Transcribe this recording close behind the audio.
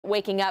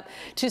waking up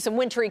to some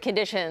wintry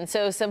conditions.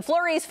 So some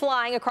flurries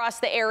flying across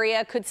the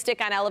area could stick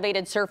on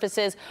elevated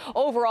surfaces.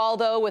 Overall,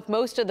 though, with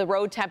most of the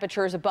road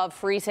temperatures above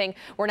freezing,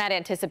 we're not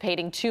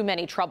anticipating too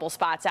many trouble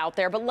spots out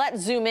there. But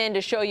let's zoom in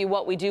to show you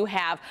what we do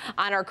have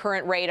on our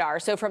current radar.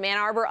 So from Ann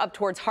Arbor up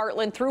towards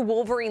Heartland, through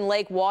Wolverine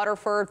Lake,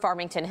 Waterford,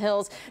 Farmington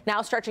Hills,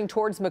 now stretching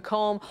towards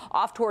Macomb,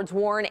 off towards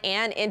Warren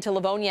and into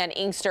Livonia and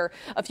Inkster.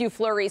 A few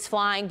flurries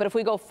flying. But if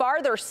we go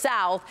farther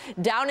south,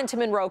 down into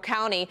Monroe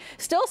County,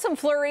 still some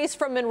flurries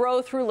from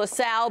Monroe through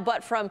LaSalle,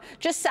 but from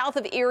just south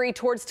of Erie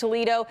towards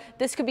Toledo,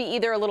 this could be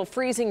either a little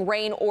freezing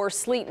rain or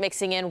sleet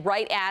mixing in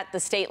right at the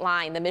state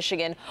line, the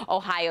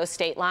Michigan-Ohio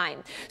state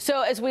line.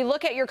 So as we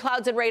look at your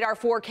clouds and radar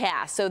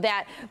forecast, so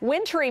that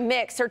wintry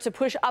mix starts to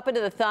push up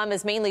into the thumb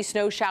as mainly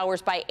snow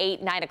showers by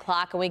 8, 9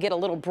 o'clock, and we get a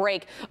little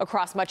break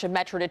across much of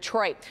Metro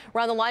Detroit.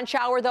 Around the lunch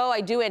hour, though,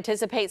 I do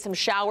anticipate some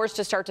showers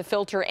to start to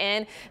filter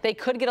in. They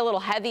could get a little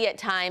heavy at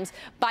times.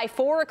 By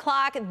 4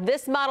 o'clock,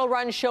 this model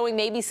run showing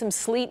maybe some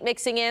sleet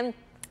mixing in.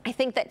 I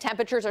think that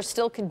temperatures are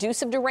still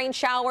conducive to rain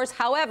showers.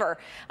 However,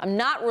 I'm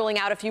not ruling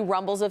out a few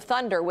rumbles of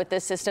thunder with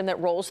this system that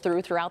rolls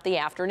throughout the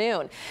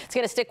afternoon. It's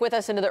going to stick with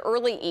us into the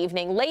early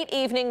evening. Late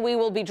evening, we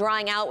will be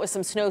drying out with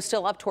some snow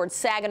still up towards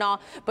Saginaw,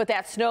 but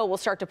that snow will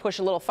start to push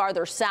a little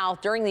farther south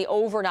during the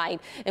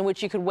overnight, in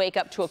which you could wake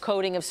up to a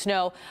coating of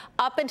snow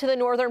up into the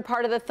northern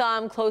part of the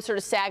thumb, closer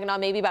to Saginaw,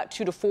 maybe about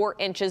 2 to 4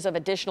 inches of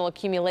additional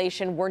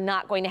accumulation. We're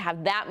not going to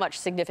have that much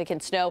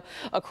significant snow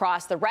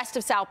across the rest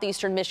of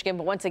southeastern Michigan,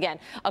 but once again,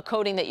 a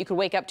coating that you could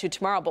wake up to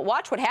tomorrow. But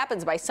watch what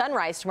happens by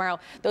sunrise tomorrow.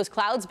 Those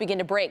clouds begin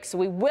to break, so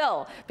we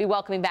will be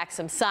welcoming back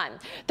some sun.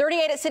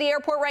 38 at City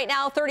Airport right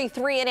now,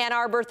 33 in Ann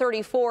Arbor,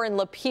 34 in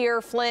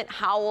Lapeer, Flint,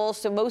 Howell.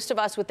 So most of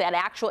us with that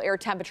actual air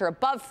temperature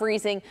above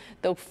freezing,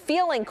 though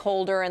feeling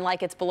colder and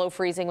like it's below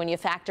freezing when you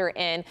factor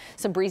in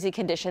some breezy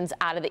conditions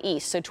out of the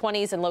east. So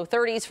 20s and low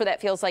 30s for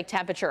that feels like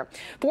temperature.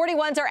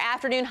 41's our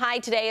afternoon high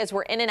today as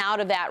we're in and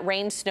out of that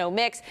rain snow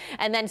mix.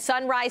 And then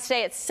sunrise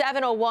today at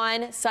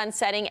 7:01, sun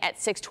setting at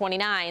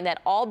 6:29. That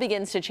all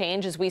begins to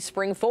change as we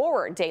spring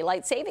forward.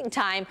 Daylight saving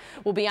time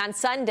will be on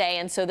Sunday,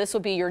 and so this will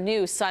be your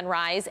new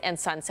sunrise and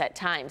sunset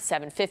time,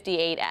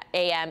 7:58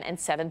 a.m. and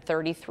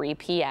 7:33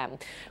 p.m.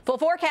 Full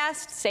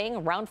forecast staying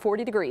around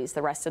 40 degrees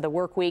the rest of the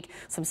work week.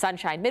 Some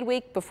sunshine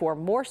midweek before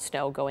more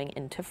snow going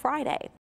into Friday.